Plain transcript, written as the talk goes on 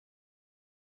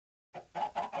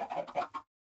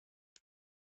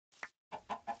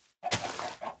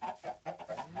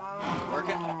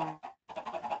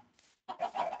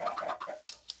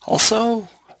Also,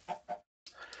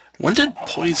 when did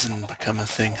poison become a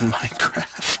thing in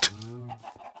Minecraft?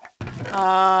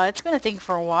 It's been a thing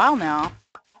for a while now.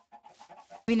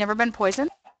 Have you never been poisoned?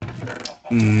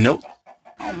 Nope.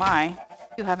 Oh my.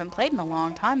 You haven't played in a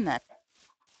long time then.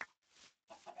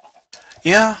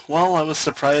 Yeah, well, I was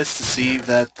surprised to see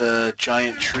that the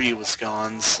giant tree was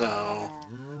gone, so...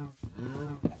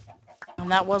 And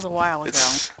that was a while ago.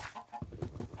 It's...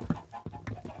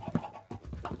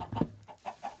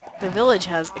 The village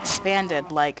has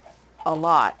expanded, like, a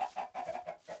lot.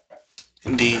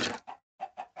 Indeed.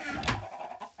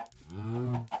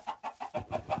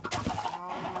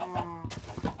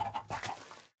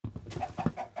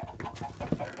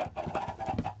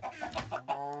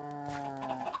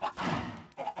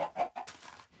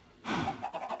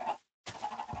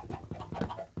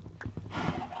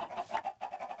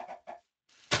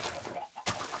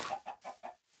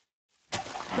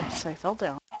 Oops, I fell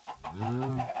down.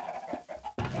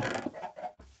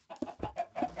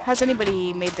 Has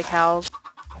anybody made the cows?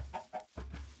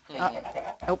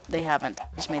 Nope, they haven't.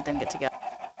 Just made them get together.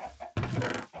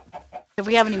 If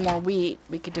we have any more wheat,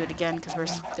 we could do it again, because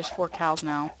there's 4 cows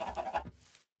now.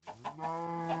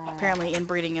 Apparently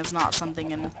inbreeding is not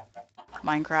something in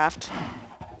Minecraft.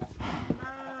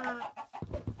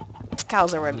 These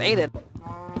cows are related.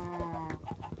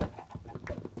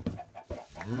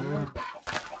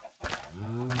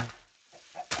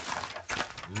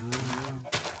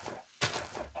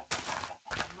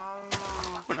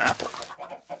 An apple.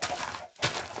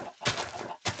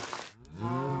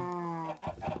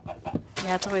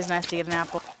 Yeah, it's always nice to get an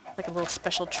apple. Like a little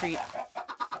special treat.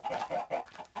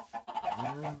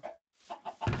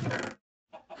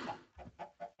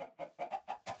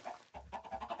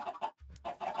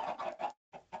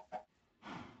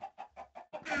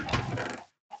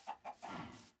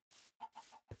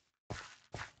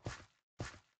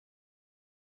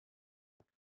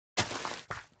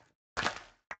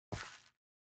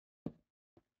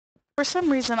 For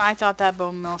some reason, I thought that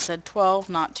bone mill said 12,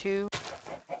 not 2.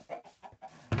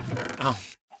 Oh.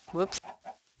 Whoops.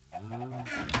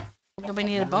 Nobody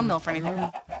needed a bone mill for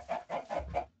anything.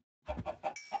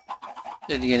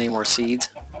 Did you get any more seeds?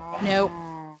 Nope.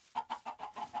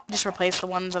 Just replace the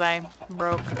ones that I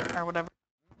broke, or whatever.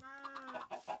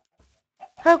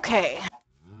 Okay.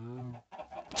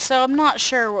 So I'm not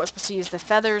sure what we're supposed to use the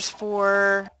feathers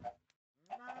for,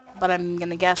 but I'm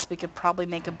gonna guess we could probably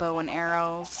make a bow and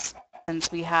arrows,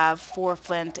 since we have 4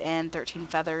 flint and 13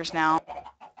 feathers now.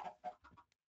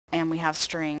 And we have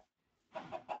string.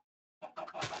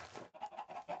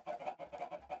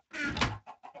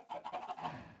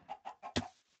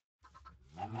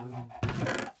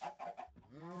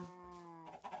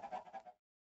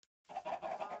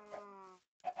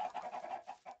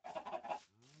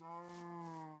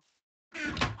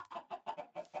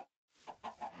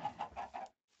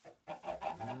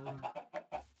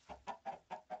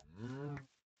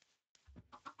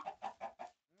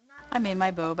 I made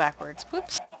my bow backwards.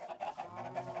 Whoops.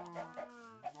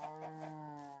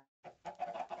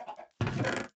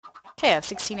 Okay, I have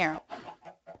 16 arrows.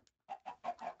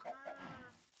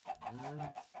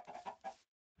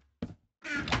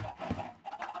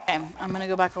 Okay, I'm gonna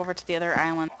go back over to the other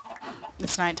island.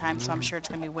 It's nighttime, so I'm sure it's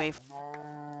gonna be way...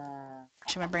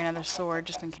 Should I bring another sword,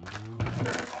 just in case?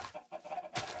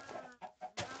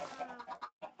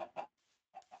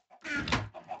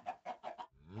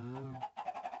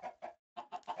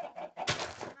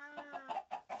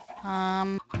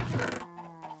 Um...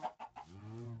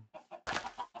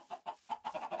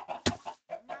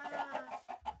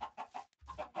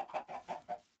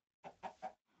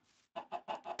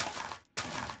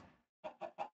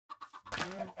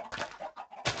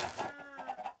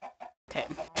 Okay,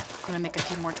 I'm gonna make a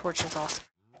few more torches also.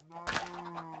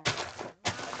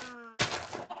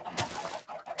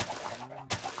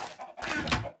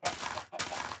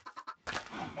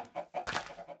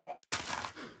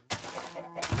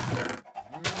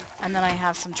 And then I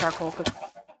have some charcoal cooked.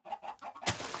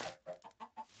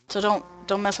 So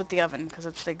don't mess with the oven, because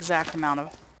it's the exact amount of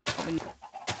what we need.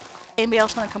 Anybody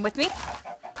else want to come with me?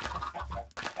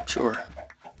 Sure.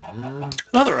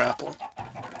 Another apple.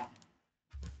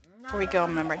 Before we go,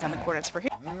 I'm gonna write down the coordinates for here.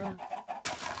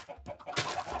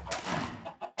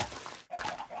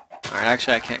 Alright,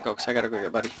 actually I can't go because I gotta go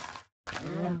get Buddy.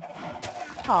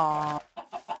 Aww.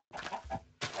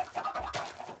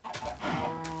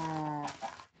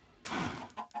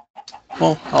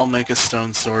 Well, I'll make a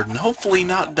stone sword and hopefully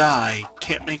not die.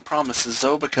 Can't make promises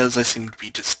though because I seem to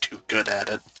be just too good at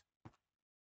it.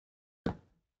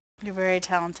 You're very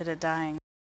talented at dying.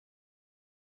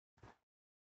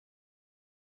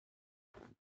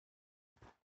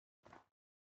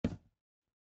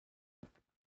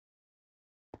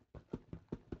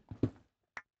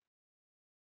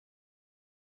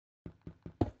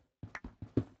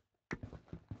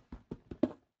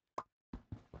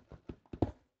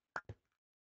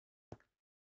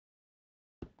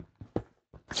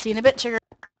 See you in a bit, sugar.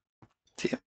 See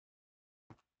ya.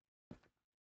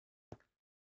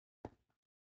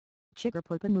 Sugar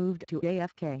Pumpkin moved to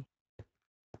AFK.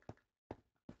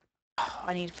 Oh,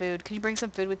 I need food. Can you bring some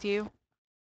food with you?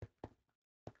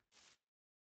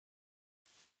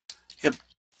 Yep.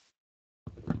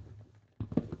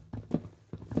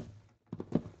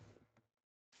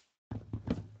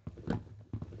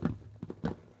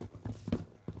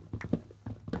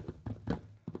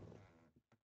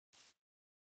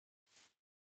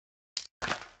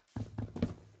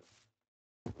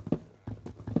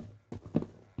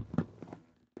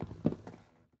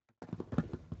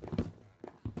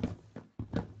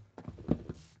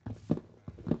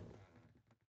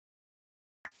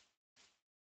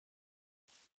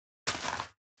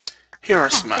 Here are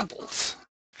some thank apples.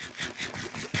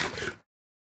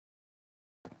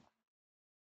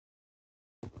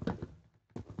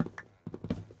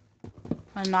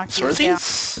 I'm gonna knock So are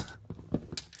these down.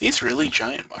 these really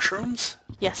giant mushrooms?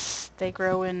 Yes, they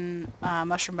grow in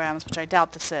mushroom biomes, which I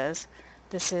doubt this is.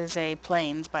 This is a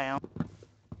plains biome.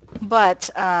 But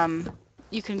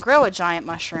you can grow a giant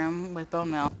mushroom with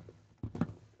bone meal.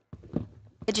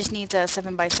 It just needs a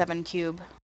 7x7 cube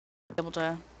to be able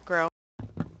to grow.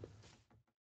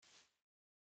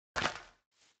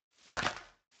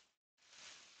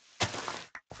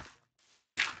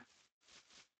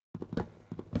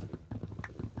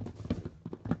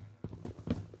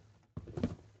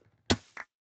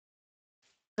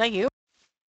 Is that you?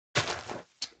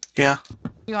 Yeah,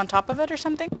 You on top of it or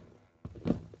something?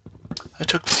 I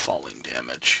took falling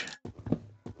damage.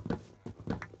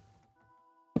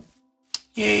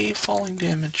 Yay, falling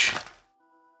damage.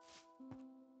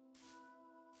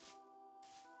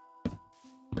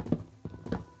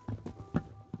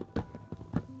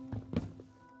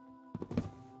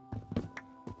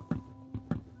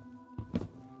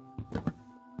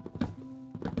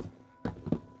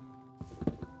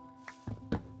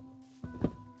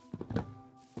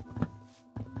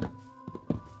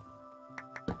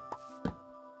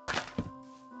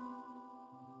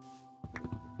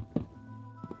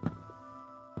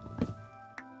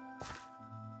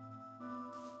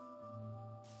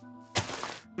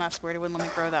 That's weird. It wouldn't let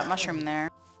me grow that mushroom there.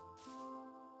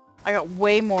 I got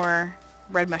way more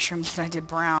red mushrooms than I did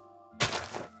brown.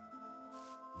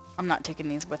 I'm not taking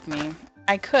these with me.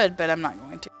 I could, but I'm not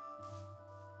going to.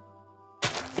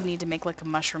 I need to make like a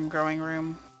mushroom growing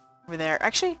room over there.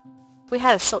 Actually, if we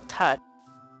had a silk touch.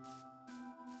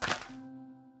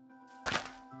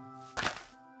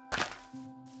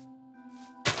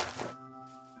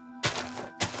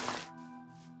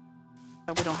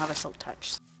 But we don't have a silk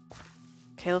touch.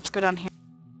 Okay, let's go down here.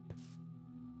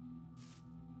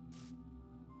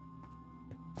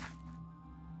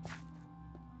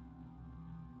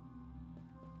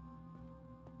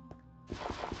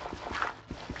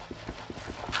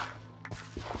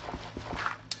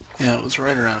 Yeah, it was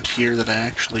right around here that I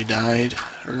actually died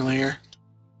earlier.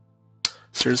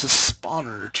 So there's a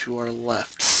spawner to our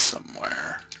left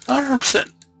somewhere. Not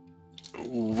 100%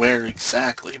 where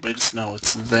exactly, but I just know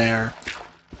it's there.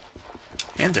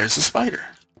 And there's a spider.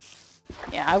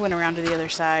 Yeah, I went around to the other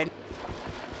side.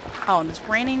 Oh, and it's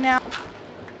raining now.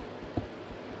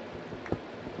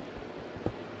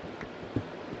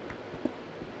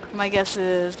 My guess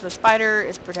is the spider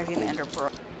is protecting the ender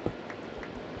pearl.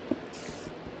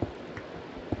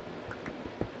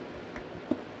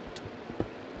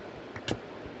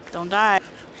 Don't die.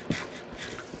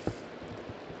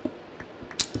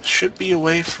 Should be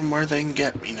away from where they can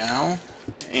get me now.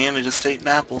 And I just ate an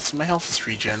apple, so my health is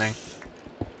regenning.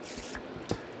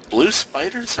 Blue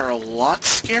spiders are a lot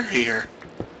scarier.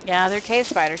 Yeah, they're cave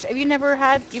spiders.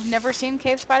 You've never seen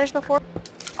cave spiders before?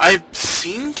 I've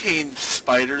seen cave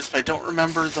spiders, but I don't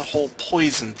remember the whole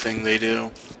poison thing they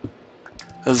do.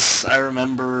 Because I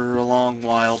remember a long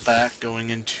while back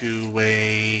going into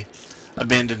a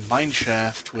abandoned mine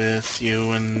shaft with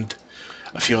you and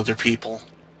a few other people.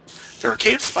 There were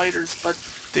cave spiders, but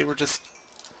they were just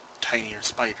tinier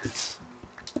spiders.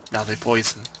 Now they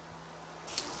poison.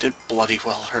 It bloody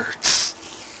well hurts.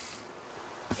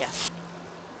 Yes.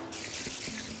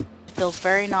 Feels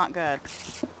very not good.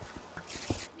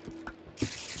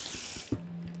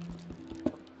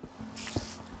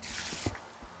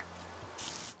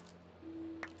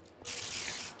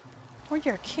 Oh,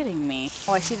 you're kidding me.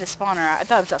 Oh, I see the spawner. I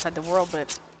thought it was outside the world, but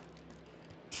it's...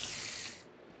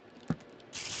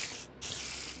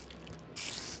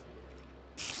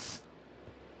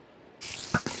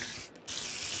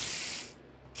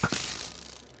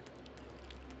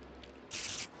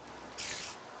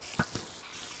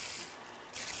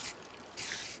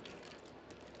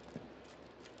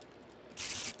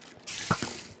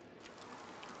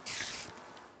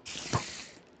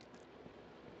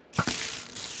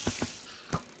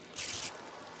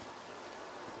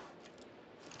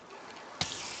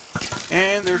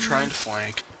 And they're trying to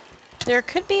flank. There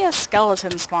could be a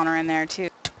skeleton spawner in there, too.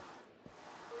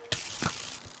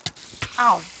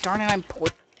 Ow, darn it, I'm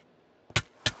poisoned.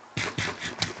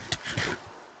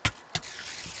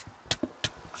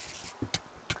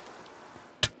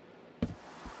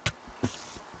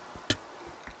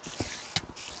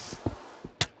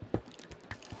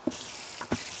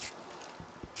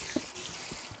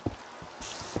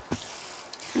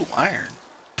 Ooh, iron.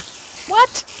 What?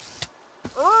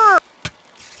 Urgh!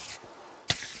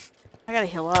 I gotta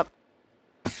heal up.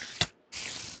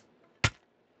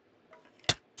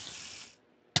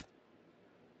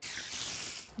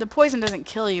 The poison doesn't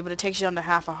kill you, but it takes you down to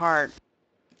half a heart.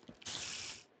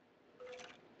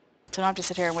 So I don't have to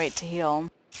sit here and wait to heal.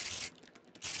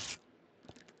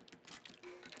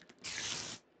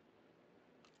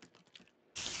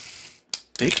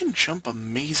 They can jump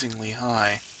amazingly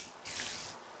high.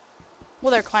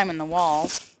 Well, they're climbing the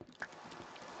walls.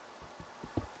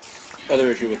 Other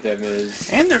issue with them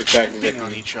is And they're the fact that they jumping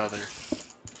on can, each other. the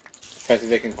fact that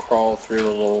they can crawl through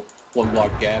a little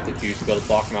one-block gap that you used to be able to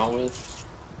block them out with.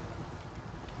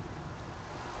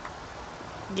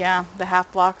 Yeah, the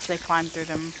half blocks, they climb through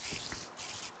them.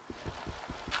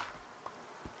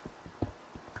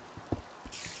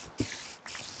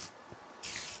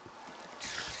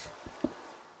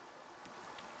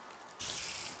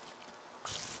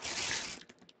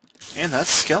 And that's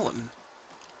skeleton.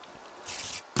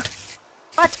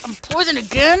 What? I'm poisoned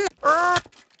again? Urgh!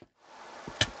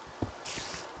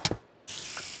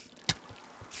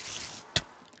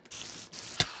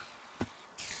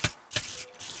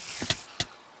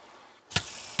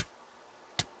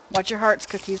 Watch your hearts,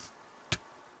 Cookies.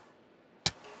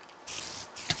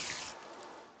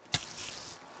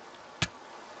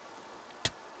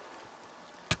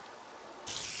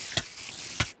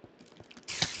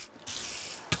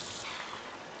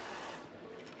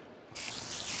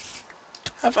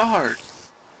 Have a heart.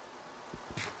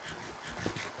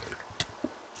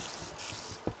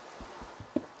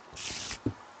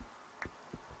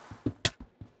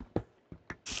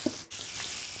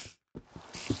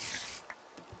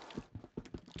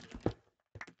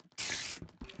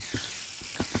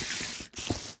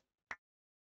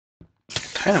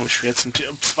 Kinda wish we had some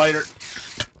spider.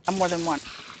 I'm more than one.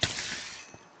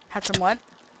 Had some what?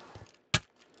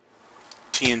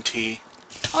 TNT.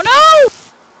 Oh no!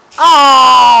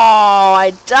 Oh,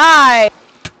 I died!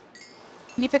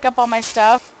 Can you pick up all my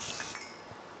stuff?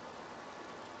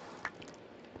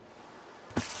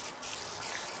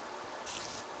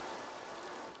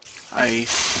 I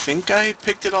think I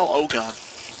picked it all. Oh god.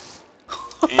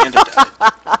 And I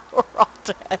died. We're all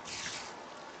dead.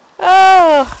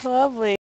 Oh, lovely.